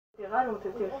général ont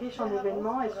été riches en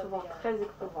événements et souvent très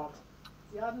éprouvantes.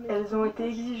 Elles ont été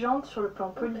exigeantes sur le plan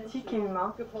politique et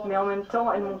humain, mais en même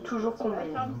temps, elles m'ont toujours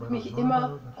comblée.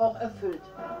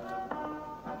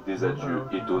 Des adieux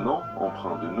étonnants,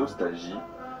 empreints de nostalgie.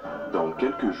 Dans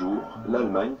quelques jours,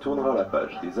 l'Allemagne tournera la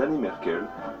page des années Merkel.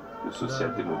 Le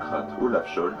social-démocrate Olaf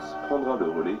Scholz prendra le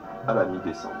relais à la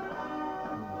mi-décembre.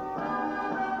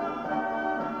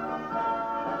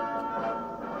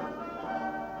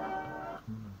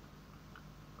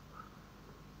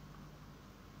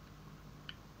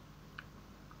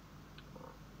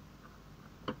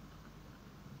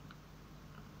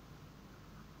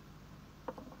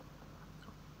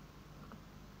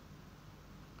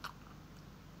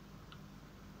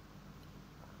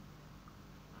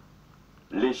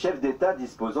 Les chefs d'État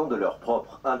disposant de leur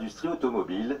propre industrie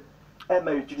automobile aiment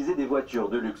à utiliser des voitures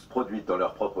de luxe produites dans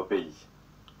leur propre pays.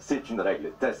 C'est une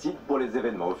règle tacite pour les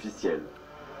événements officiels.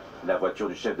 La voiture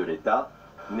du chef de l'État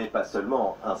n'est pas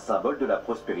seulement un symbole de la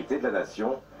prospérité de la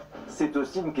nation, c'est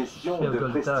aussi une question de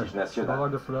prestige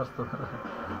national.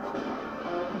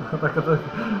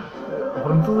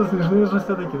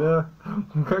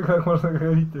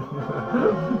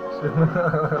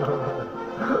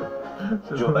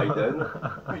 Joe Biden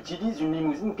utilise une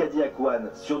limousine Cadillac One,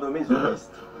 surnommée The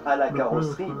Beast, à la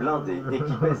carrosserie blindée et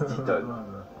qui pèse 10 tonnes.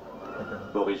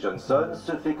 Boris Johnson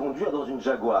se fait conduire dans une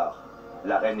Jaguar.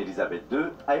 La reine Elisabeth II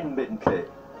a une Bentley.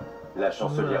 La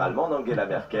chancelière allemande Angela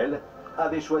Merkel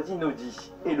avait choisi une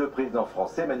Audi et le président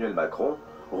français Emmanuel Macron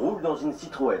roule dans une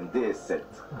Citroën DS7.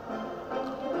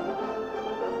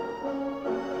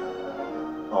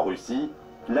 En Russie,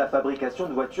 la fabrication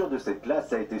de voitures de cette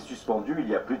classe a été suspendue il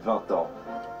y a plus de 20 ans.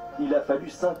 Il a fallu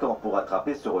 5 ans pour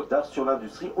rattraper ce retard sur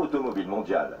l'industrie automobile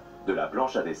mondiale, de la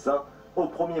planche à dessin au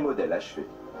premier modèle achevé.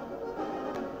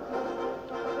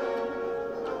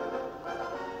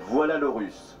 Voilà le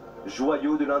russe,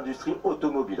 joyau de l'industrie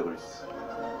automobile russe.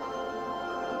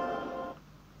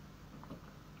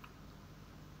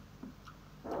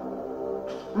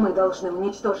 Мы должны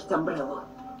уничтожить Амбреллу,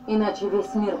 иначе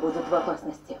весь мир будет в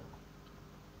опасности.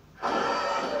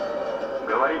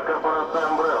 Говорит корпорация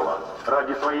Umbrella.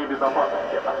 Ради своей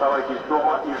безопасности оставайтесь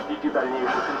дома и ждите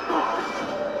дальнейших инструкций.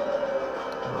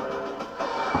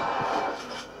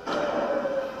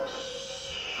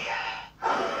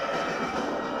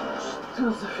 Что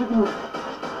за фигня?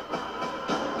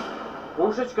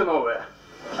 Пушечка новая.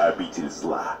 Обитель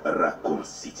зла.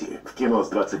 Ракун-Сити. В кино с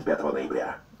 25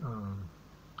 ноября.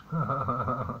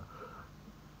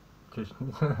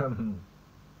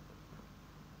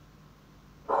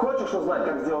 Хочешь узнать,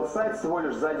 как сделать сайт всего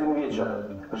лишь за один вечер?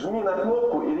 Жми на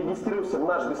кнопку и регистрируйся в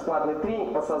наш бесплатный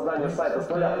тренинг по созданию сайта с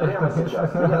нуля прямо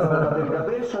сейчас. Меня зовут Адель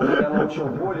Гадельшин, я научил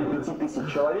более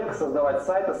 5000 человек создавать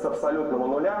сайты с абсолютного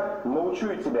нуля. Научу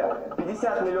и тебя.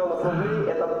 50 миллионов рублей –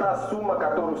 это та сумма,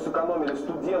 которую сэкономили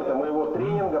студенты моего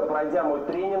тренинга, пройдя мой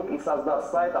тренинг и создав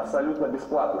сайт абсолютно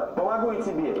бесплатно. Помогу и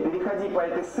тебе. Переходи по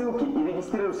этой ссылке и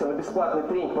регистрируйся на бесплатный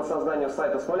тренинг по созданию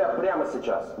сайта с нуля прямо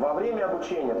сейчас. Во время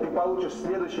обучения ты получишь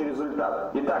следующий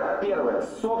результат. Итак, первое.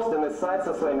 Собственный сайт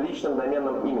со своим личным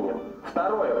доменным именем.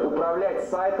 Второе. Управлять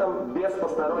сайтом без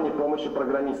посторонней помощи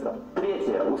программистов.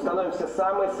 Третье. Установим все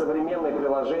самые современные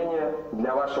приложения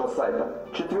для вашего сайта.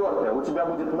 Четвертое. У тебя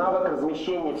будет навык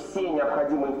размещения всей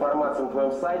необходимой информации на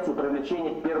твоем сайте и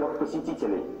привлечения первых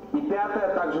посетителей. И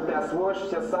пятое. Также ты освоишь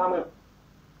все самые...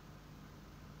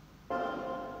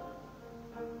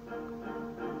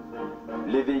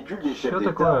 Les véhicules des chefs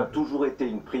d'État ont toujours été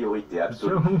une priorité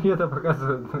absolue.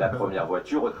 La première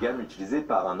voiture haut de gamme utilisée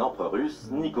par un empereur russe,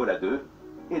 Nicolas II,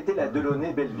 était la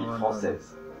Delaunay Belleville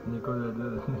française.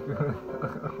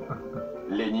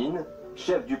 Lénine,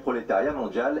 chef du prolétariat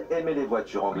mondial, aimait les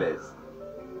voitures anglaises.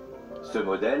 Ce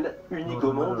modèle, unique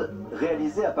au monde,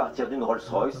 réalisé à partir d'une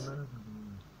Rolls-Royce,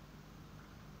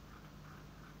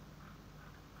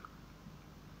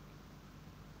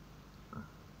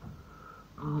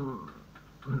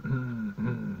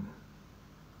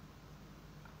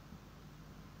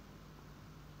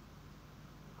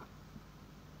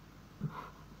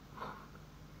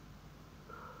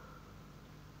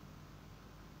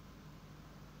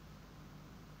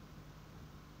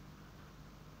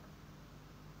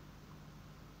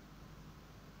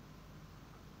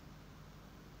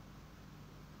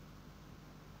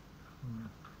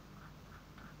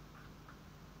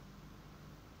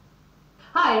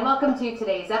 Hi, and welcome to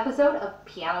today's episode of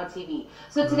Piano TV.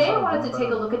 So today I wanted to take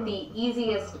a look at the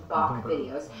easiest Bach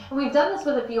videos. And we've done this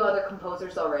with a few other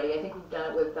composers already. I think we've done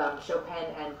it with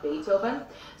Chopin and Beethoven.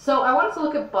 So I wanted to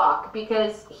look at Bach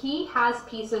because he has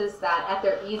pieces that at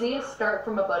their easiest start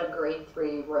from about a grade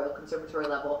 3 Royal Conservatory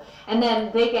level. And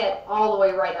then they get all the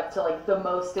way right up to like the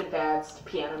most advanced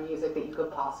piano music that you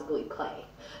could possibly play.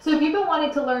 So if you've been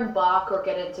wanting to learn Bach or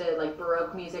get into like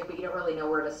Baroque music but you don't really know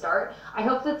where to start, I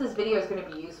hope that this video is going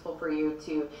to be useful for you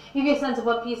to give you a sense of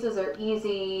what pieces are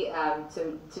easy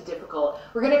to difficult.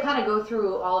 We're going to kind of go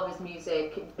through all of his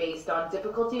music based on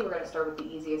difficulty. We're going to start with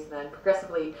the easiest and then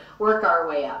progressively work our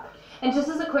way up. And just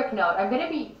as a quick note, I'm going to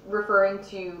be referring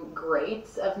to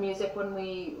grades of music when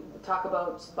we talk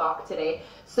about Bach today.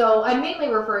 So I'm mainly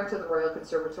referring to the Royal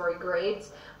Conservatory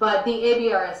grades, but the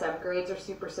ABRSM grades are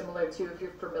super similar too if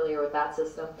you're familiar with that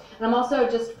system. And I'm also,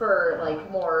 just for like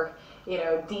more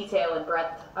detail and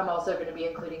breadth, I'm also going to be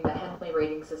including the Henley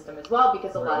rating system as well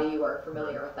because a lot of you are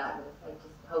familiar with that and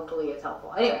just hopefully it's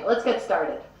helpful. Anyway, let's get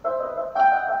started.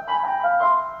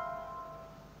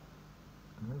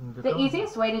 The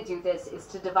easiest way to do this is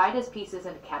to divide his pieces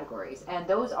into categories, and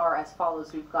those are as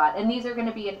follows. We've got, and these are going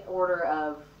to be in order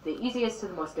of the easiest to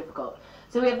the most difficult.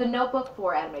 So we have the notebook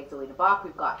for Anna Magdalena Bach.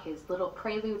 We've got his little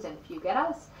preludes and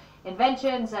fuguettas,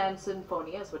 inventions and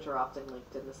sinfonias, which are often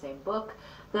linked in the same book.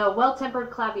 The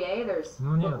Well-Tempered Clavier, there's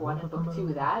book 1 and book 2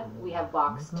 of that. We have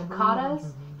Bach's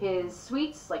toccatas, his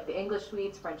suites, like the English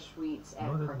suites, French suites,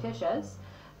 and partitias.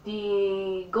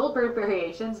 The Goldberg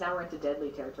Variations, now we're into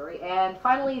deadly territory, and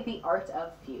finally the Art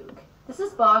of Fugue. This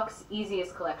is Bach's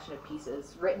easiest collection of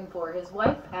pieces, written for his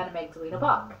wife, Anna Magdalena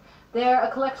Bach. They're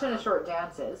a collection of short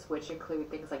dances, which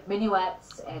include things like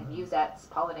minuets and musettes,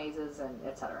 polonaises, and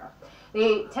etc.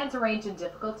 They tend to range in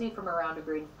difficulty from around a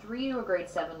grade 3 to a grade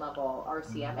 7 level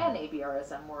RCM and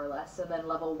ABRSM more or less, and then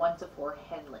level 1 to 4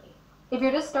 Henley. If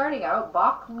you're just starting out,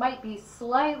 Bach might be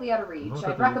slightly out of reach.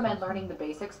 I'd recommend learning the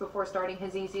basics before starting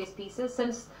his easiest pieces,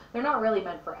 since they're not really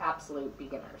meant for absolute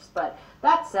beginners. But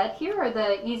that said, here are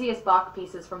the easiest Bach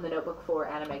pieces from the notebook for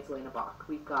Anna Magdalena Bach.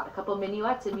 We've got a couple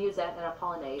minuets, a musette, and a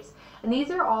polonaise, and these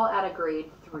are all at a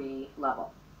grade 3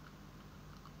 level.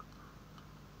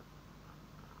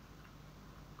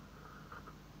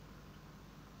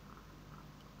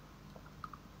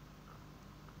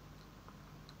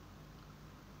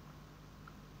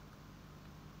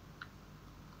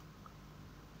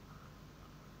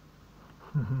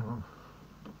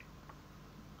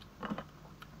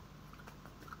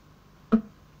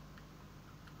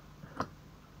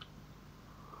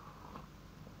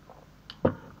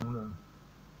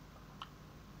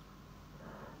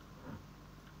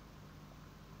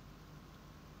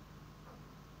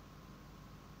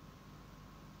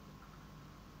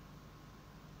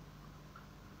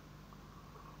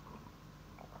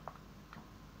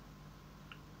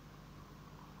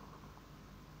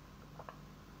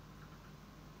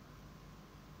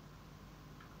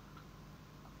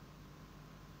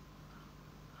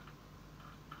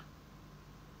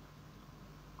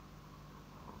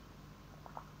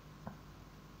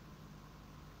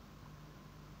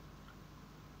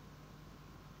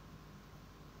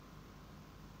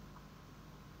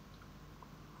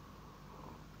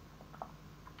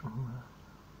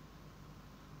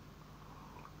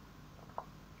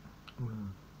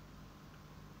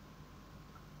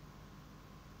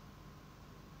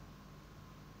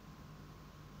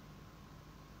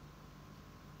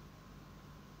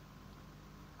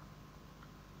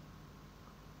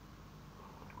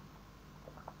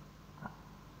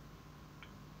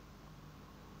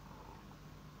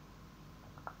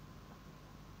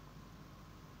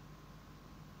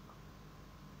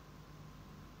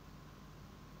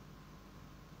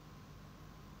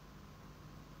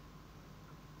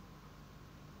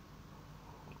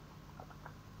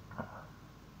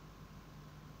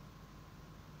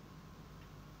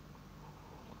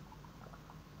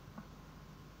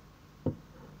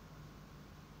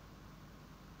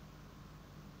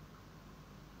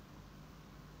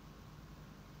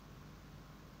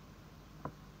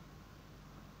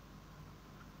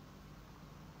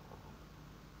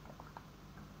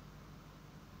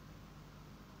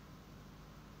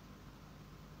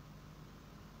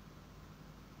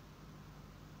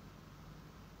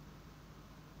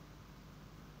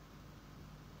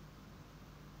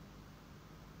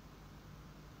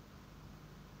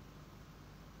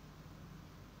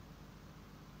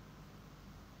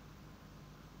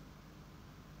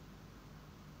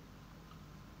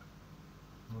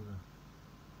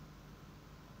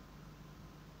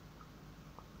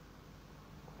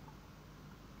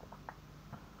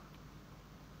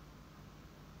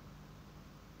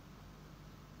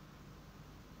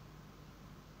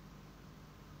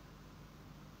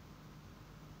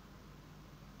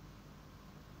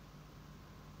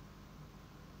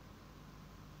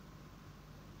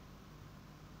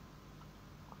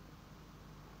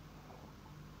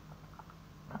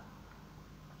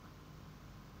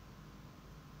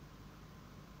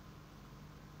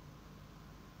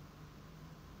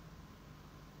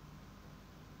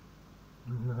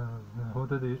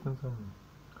 вот это есть на самом деле.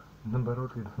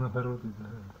 Наоборот, наоборот, да.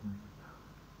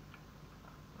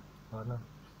 Ладно.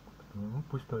 Ну,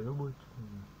 пусть твое будет.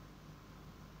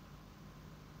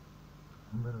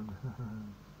 Наоборот.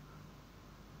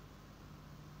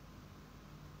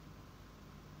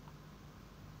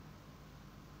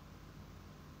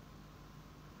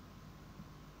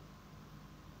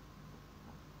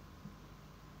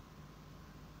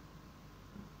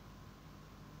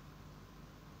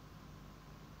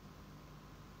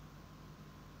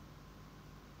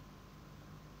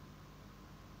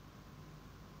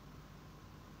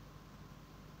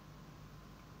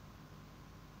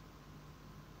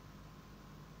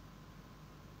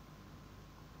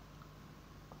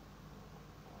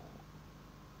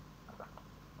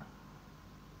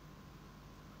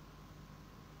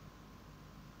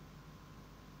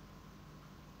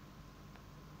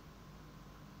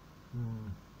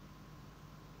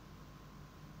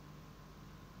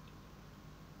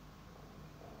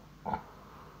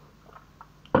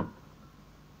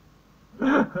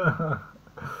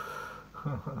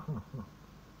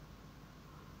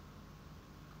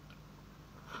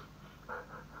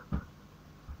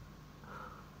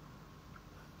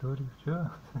 История, чё?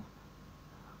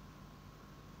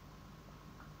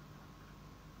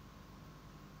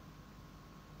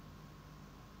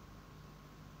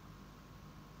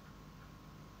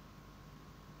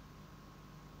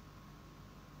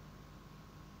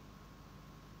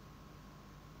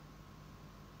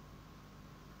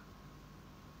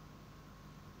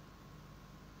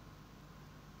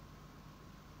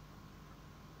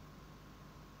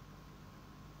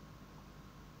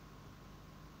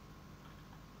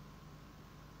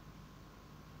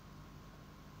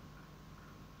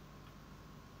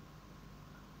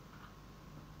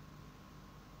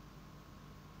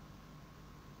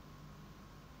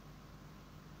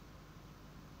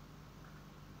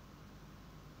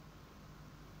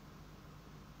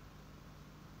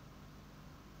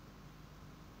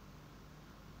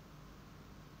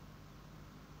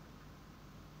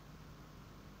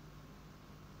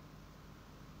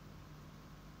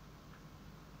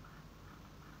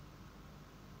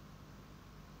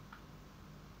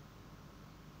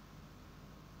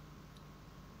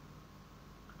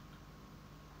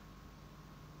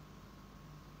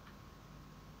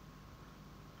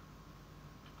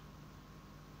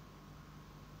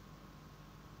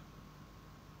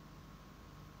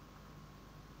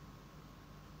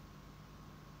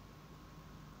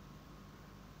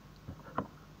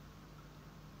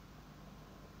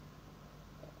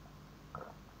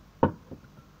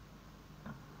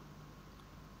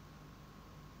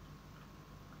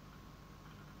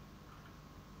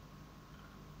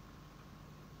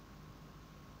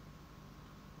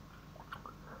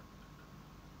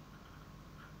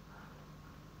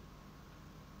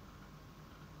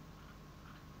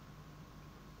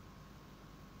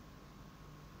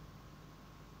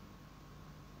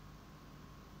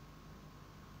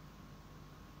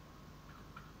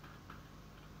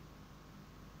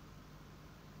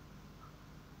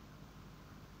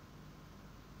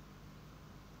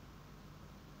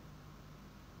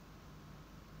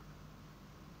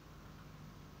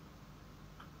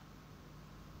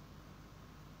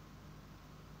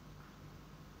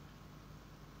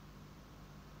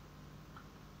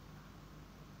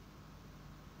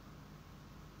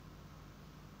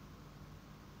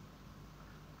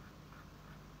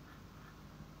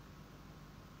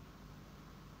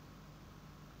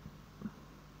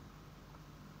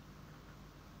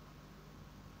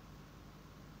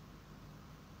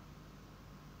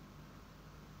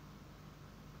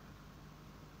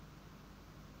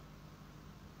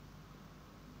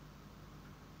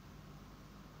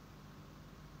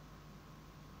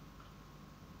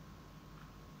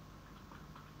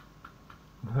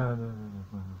 Да,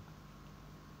 понял.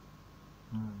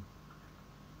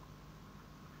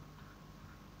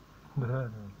 Да,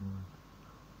 понял.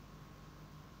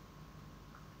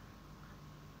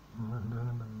 Да,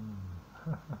 нормально.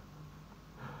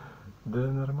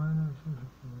 Да, нормально все.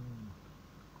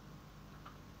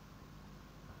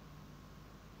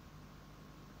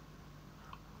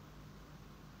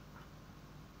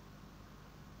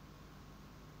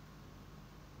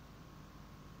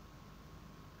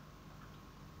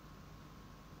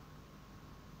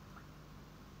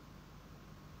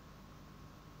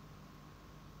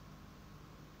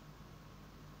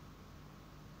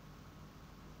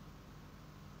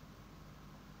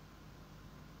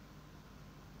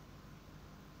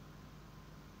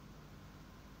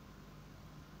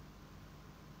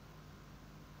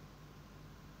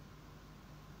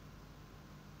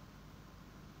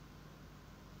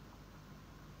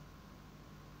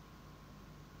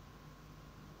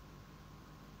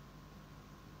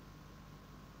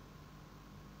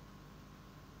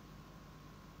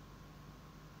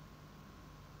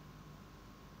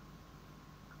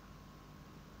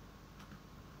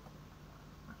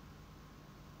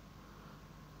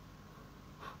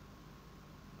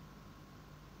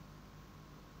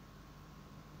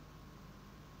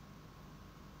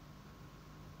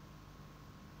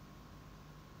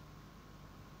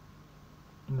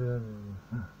 Да.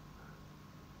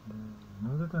 Да. Ну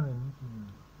вот это она.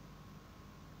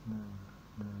 Да.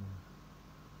 Да.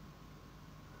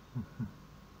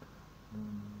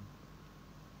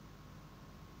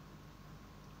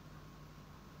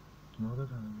 Ну вот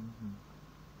это она.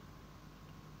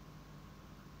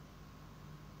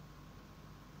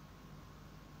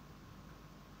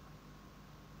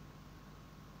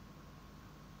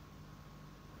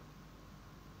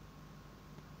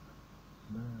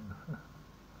 Да.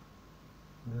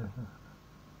 Да.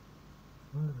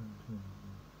 Ну да.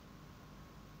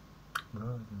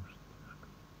 Браво, что тяжко.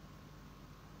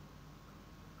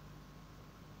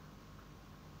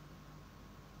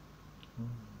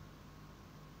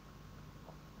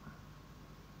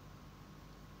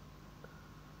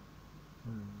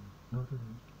 Ну вот это.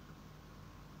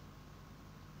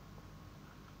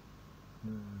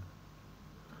 Да.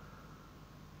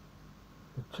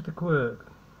 Это что такое?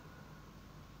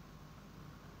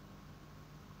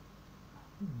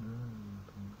 Да.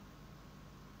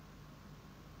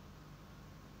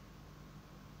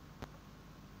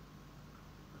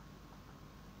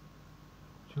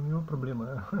 В чем его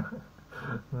проблема?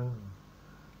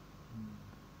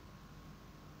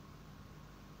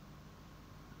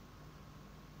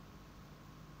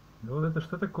 Да вот это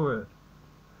что такое?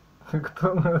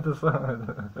 Кто на это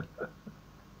самое?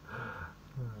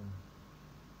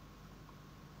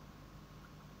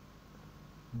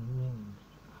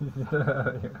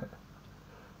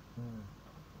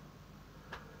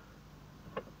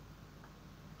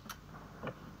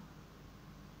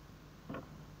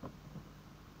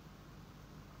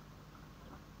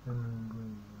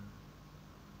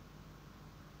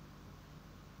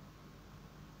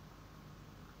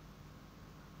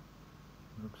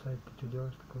 Веб-сайт, ты что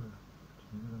делаешь такое? Что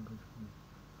там происходит?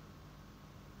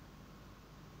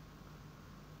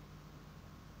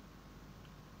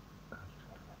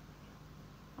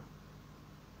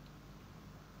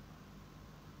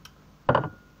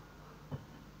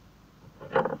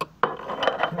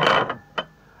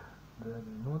 Да,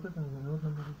 ну вот это, ну вот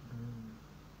надо.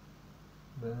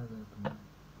 Да, понимаю.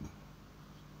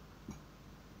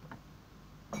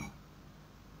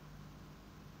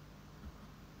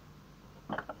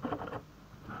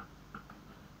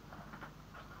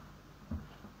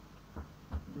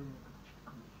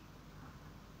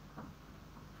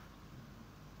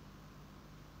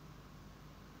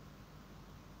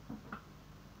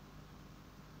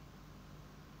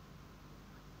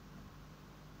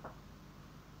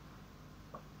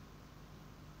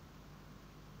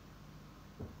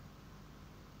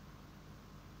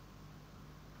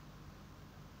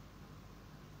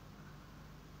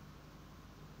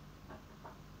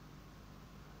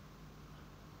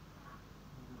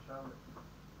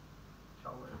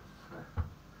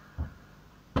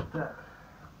 Так.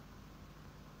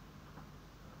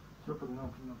 Все,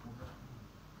 погнал.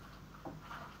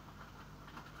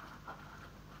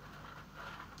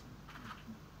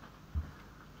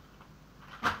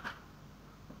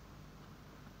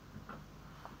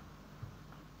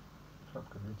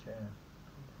 Шапка для чая.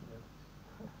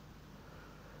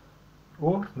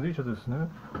 О, смотри, что тут, ну?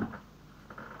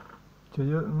 Что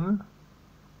я, ну?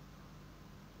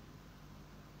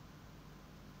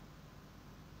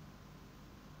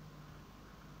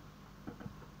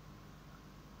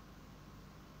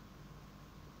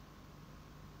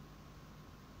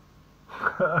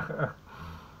 Ха-ха-ха.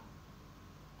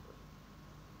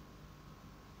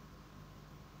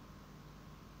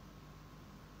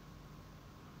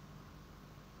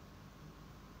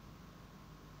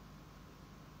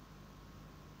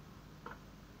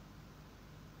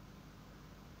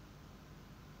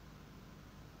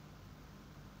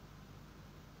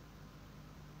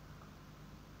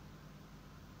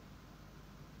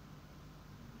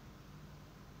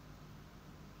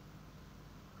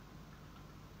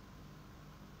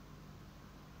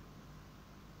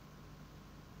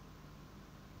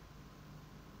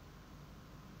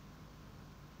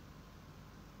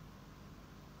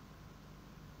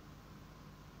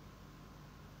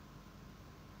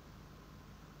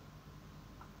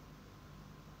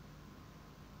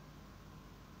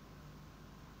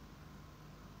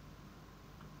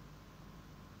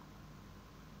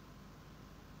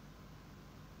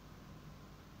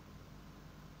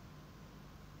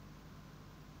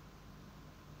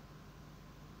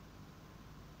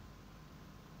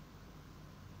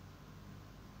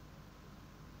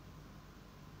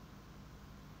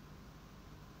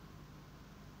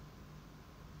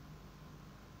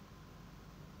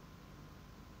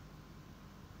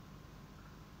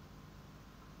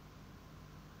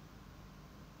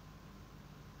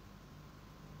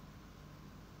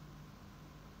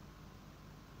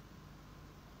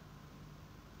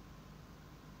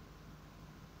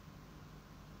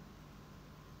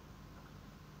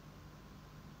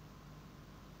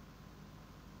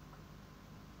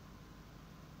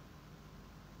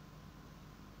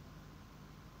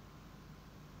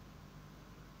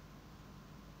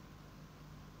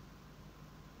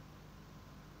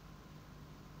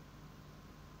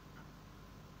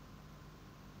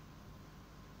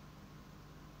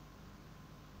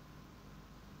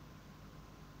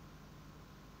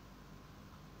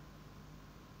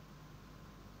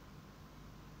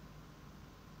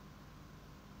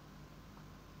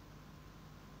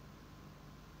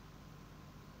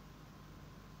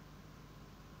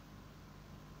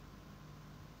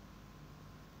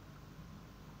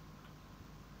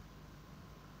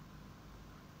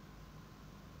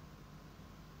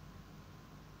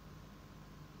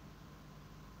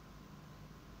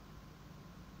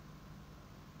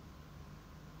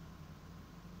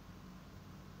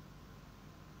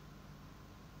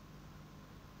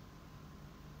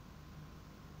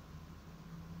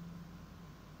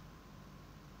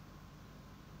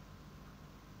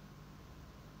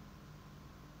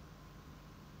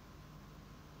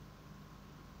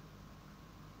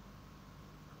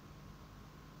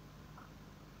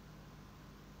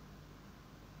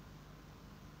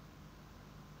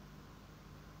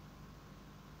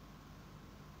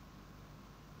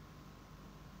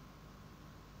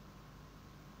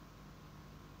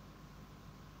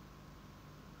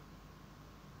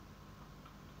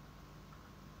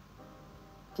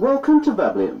 Welcome to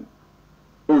Vablium.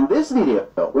 In this video,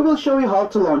 we will show you how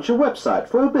to launch a website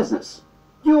for your business.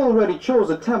 You already chose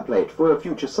a template for your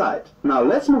future site. Now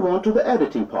let's move on to the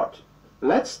editing part.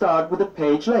 Let's start with the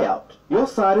page layout. Your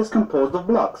site is composed of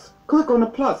blocks. Click on the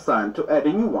plus sign to add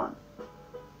a new one.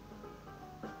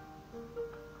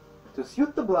 To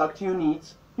suit the block to your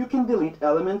needs, you can delete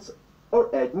elements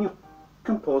or add new.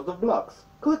 Composed of blocks.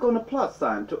 Click on the plus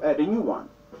sign to add a new one.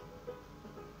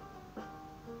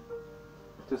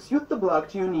 To suit the block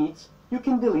to your needs, you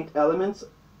can delete elements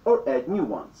or add new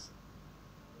ones.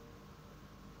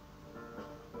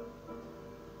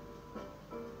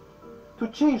 To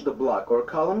change the block or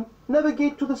column,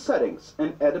 navigate to the settings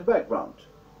and add a background.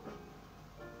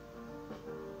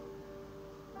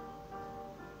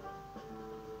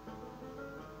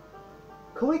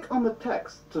 Click on the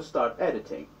text to start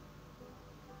editing.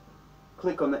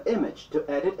 Click on the image to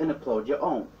edit and upload your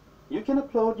own. You can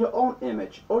upload your own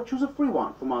image or choose a free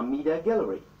one from our media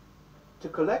gallery. To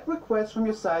collect requests from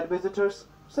your site visitors,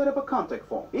 set up a contact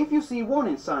form. If you see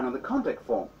warning sign on the contact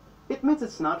form, it means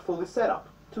it's not fully set up.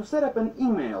 To set up an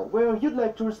email where you'd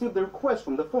like to receive the request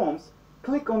from the forms,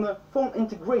 click on the Form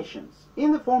Integrations.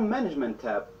 In the Form Management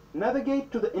tab, navigate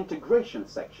to the Integration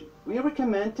section. We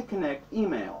recommend to connect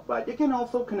email, but you can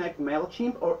also connect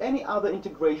MailChimp or any other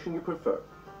integration you prefer.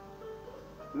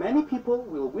 Many people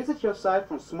will visit your site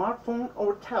from smartphone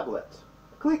or tablet.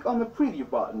 Click on the Preview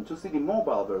button to see the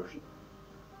mobile version.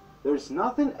 There is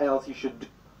nothing else you should do.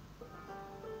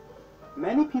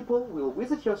 Many people will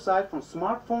visit your site from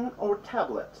smartphone or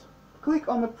tablet. Click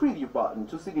on the Preview button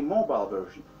to see the mobile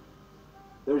version.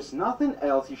 There is nothing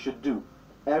else you should do.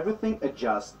 Everything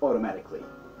adjusts automatically.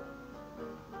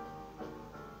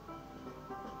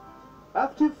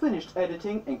 After you've finished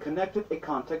editing and connected a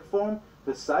contact form,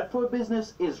 the site for a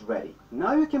business is ready.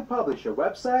 Now you can publish your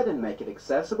website and make it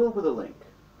accessible with a link.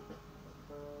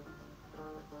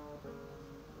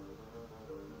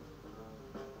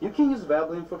 You can use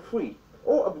Vablium for free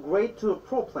or upgrade to a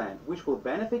Pro plan, which will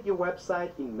benefit your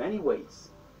website in many ways.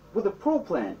 With a Pro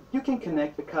plan, you can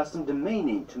connect a custom domain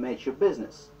name to match your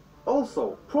business.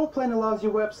 Also, Pro plan allows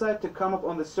your website to come up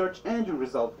on the search engine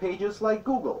result pages like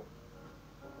Google.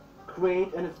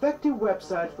 Create an effective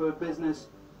website for a business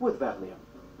with Vablium.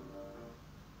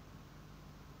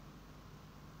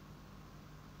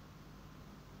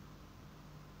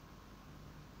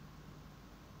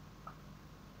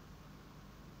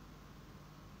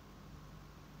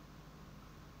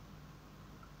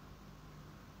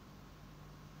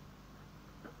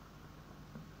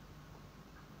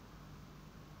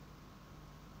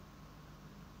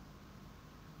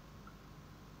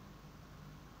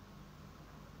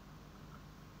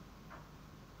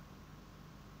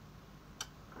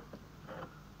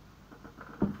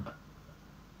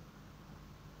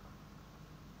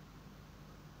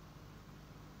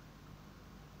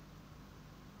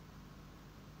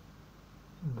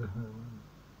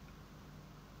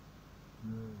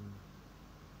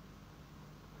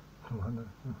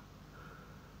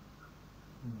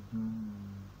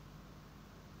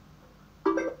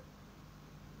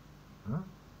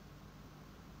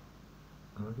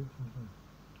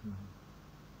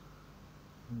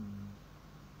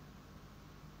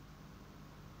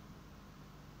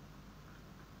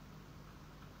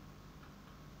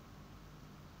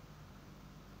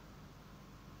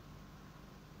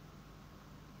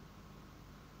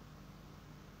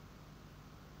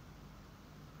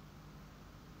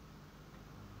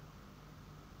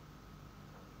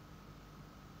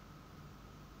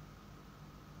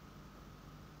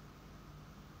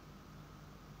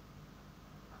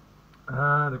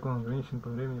 Так он ограничен по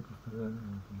времени просто.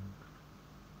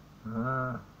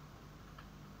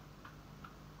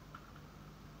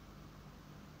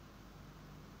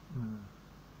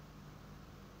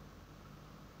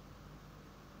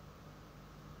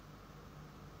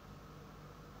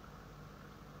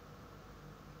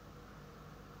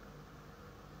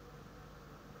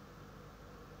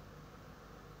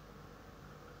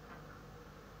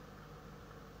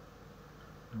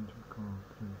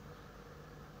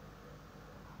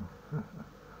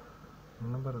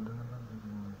 Наоборот, да,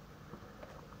 наоборот.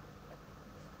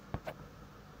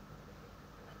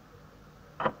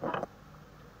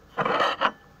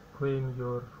 Claim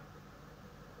your.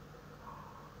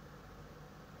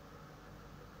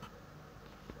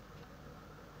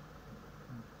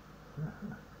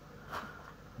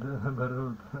 Да,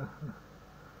 наоборот.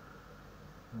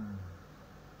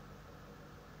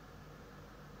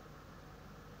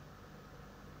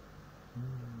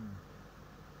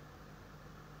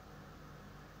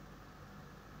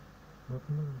 Вот,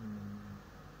 ну...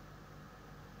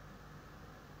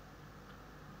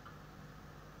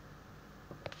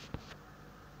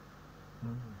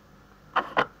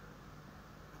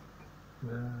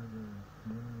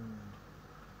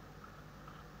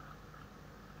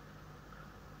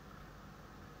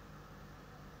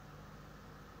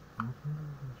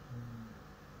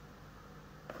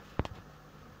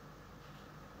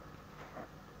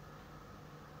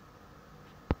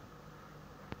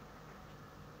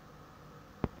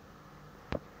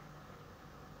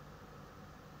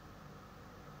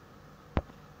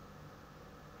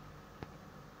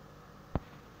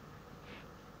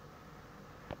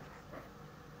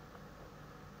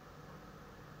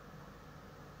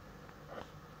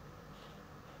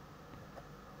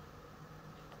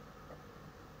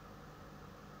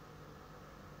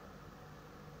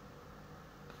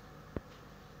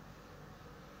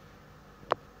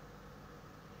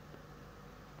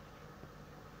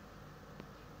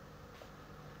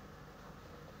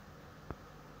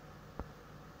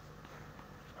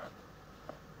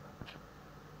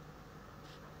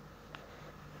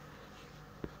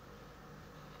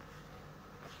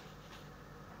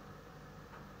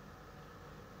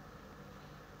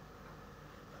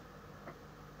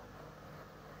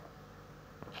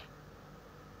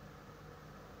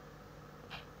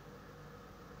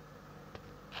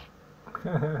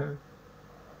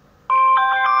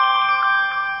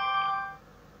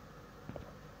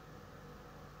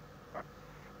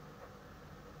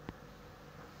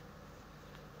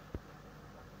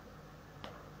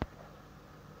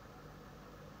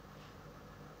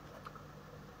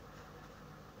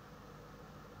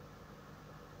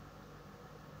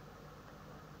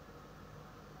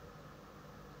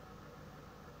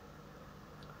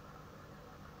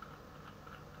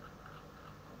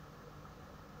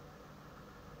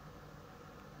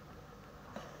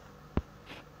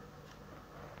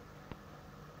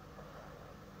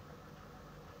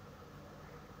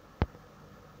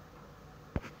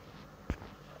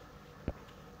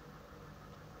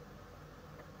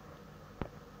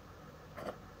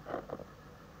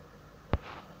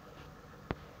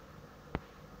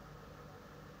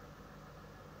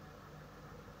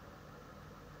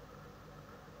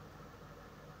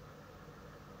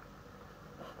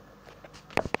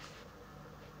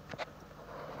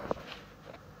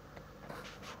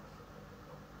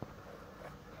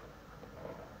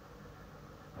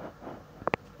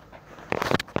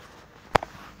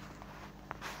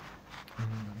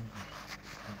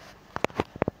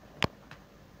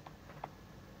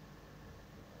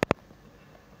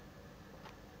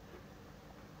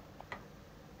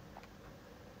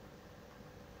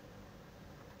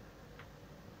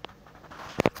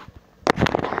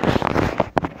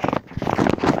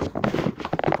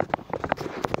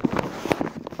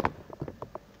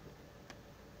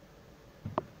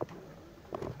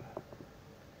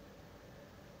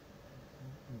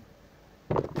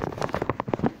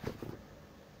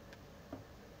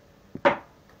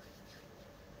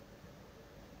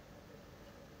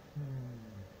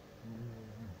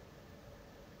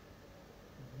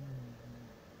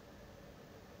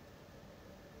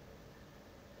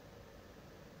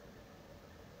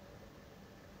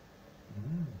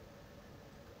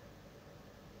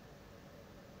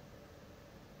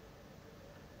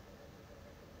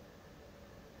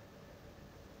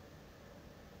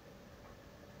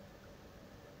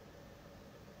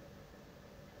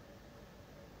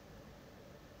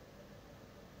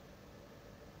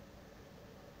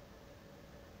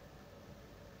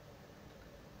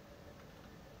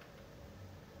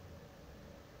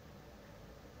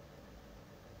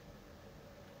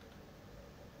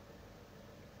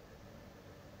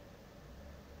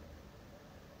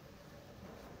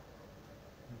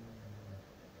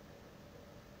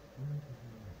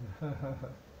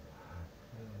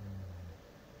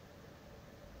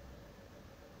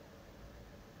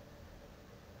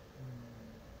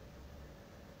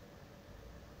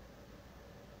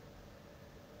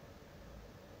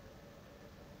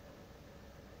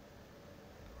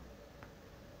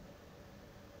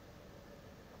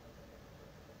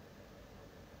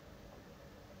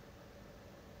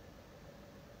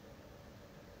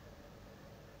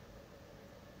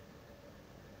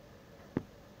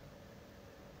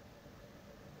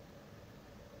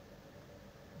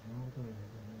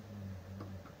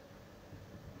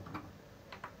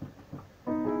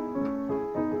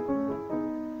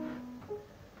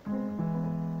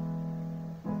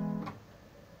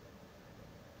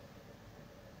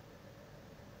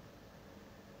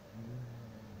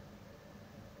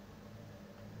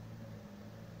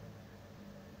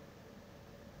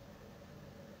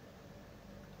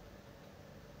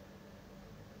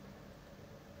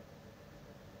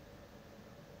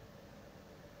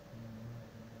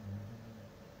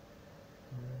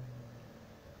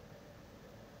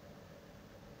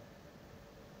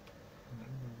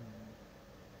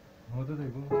 먹어도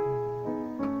되고